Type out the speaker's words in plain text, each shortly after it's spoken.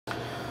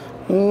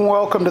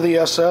Welcome to the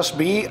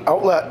SSB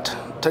outlet.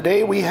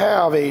 Today we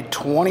have a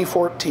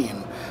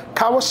 2014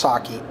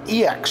 Kawasaki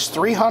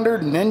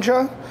EX300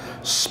 Ninja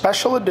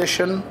Special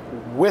Edition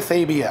with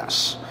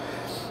ABS.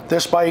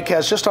 This bike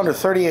has just under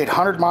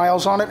 3,800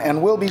 miles on it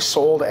and will be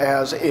sold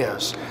as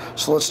is.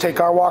 So let's take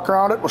our walk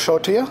around it, we'll show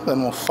it to you,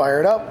 then we'll fire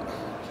it up.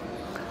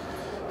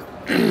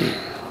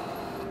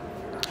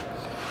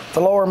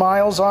 The lower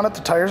miles on it,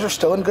 the tires are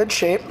still in good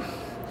shape.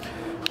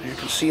 You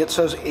can see it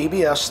says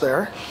ABS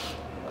there.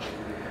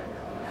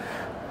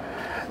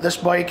 This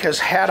bike has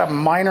had a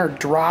minor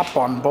drop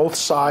on both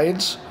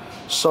sides,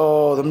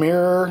 so the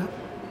mirror,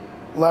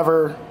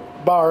 lever,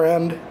 bar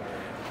end,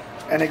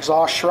 and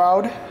exhaust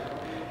shroud.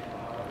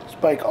 This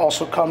bike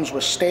also comes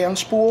with stand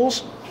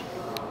spools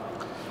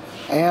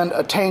and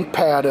a tank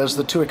pad as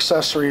the two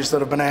accessories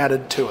that have been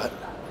added to it.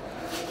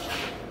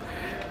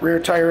 Rear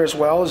tire as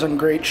well is in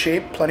great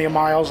shape, plenty of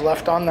miles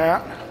left on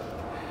that.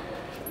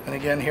 And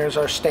again, here's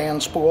our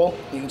stand spool.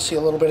 You can see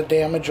a little bit of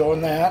damage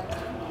on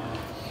that.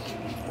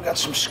 Got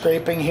some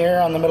scraping here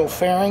on the middle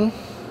fairing,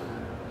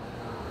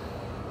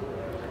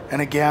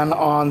 and again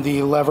on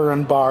the lever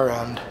and bar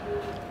end.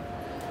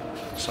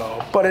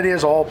 So, but it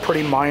is all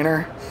pretty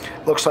minor.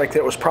 Looks like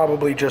it was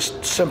probably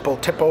just simple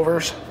tip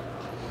overs.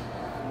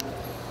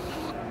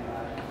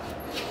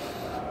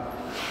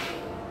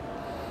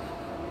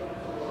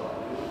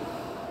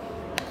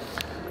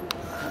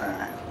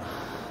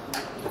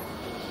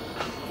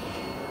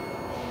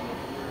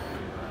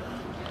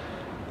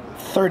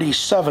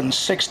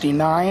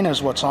 $37.69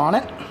 is what's on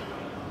it.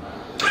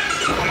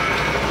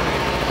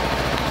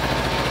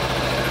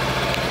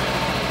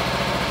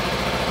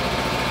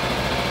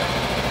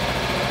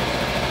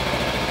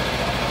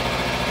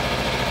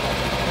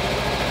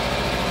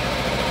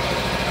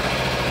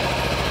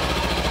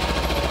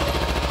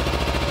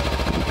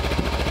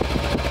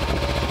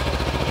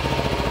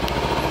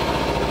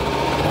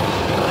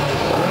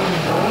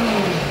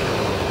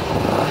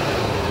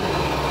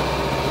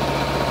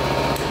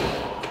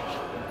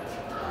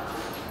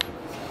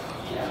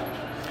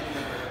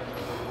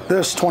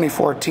 This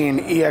 2014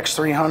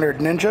 EX300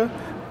 Ninja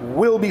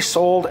will be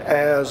sold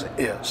as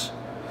is.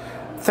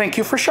 Thank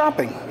you for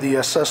shopping the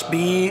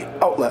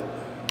SSB outlet.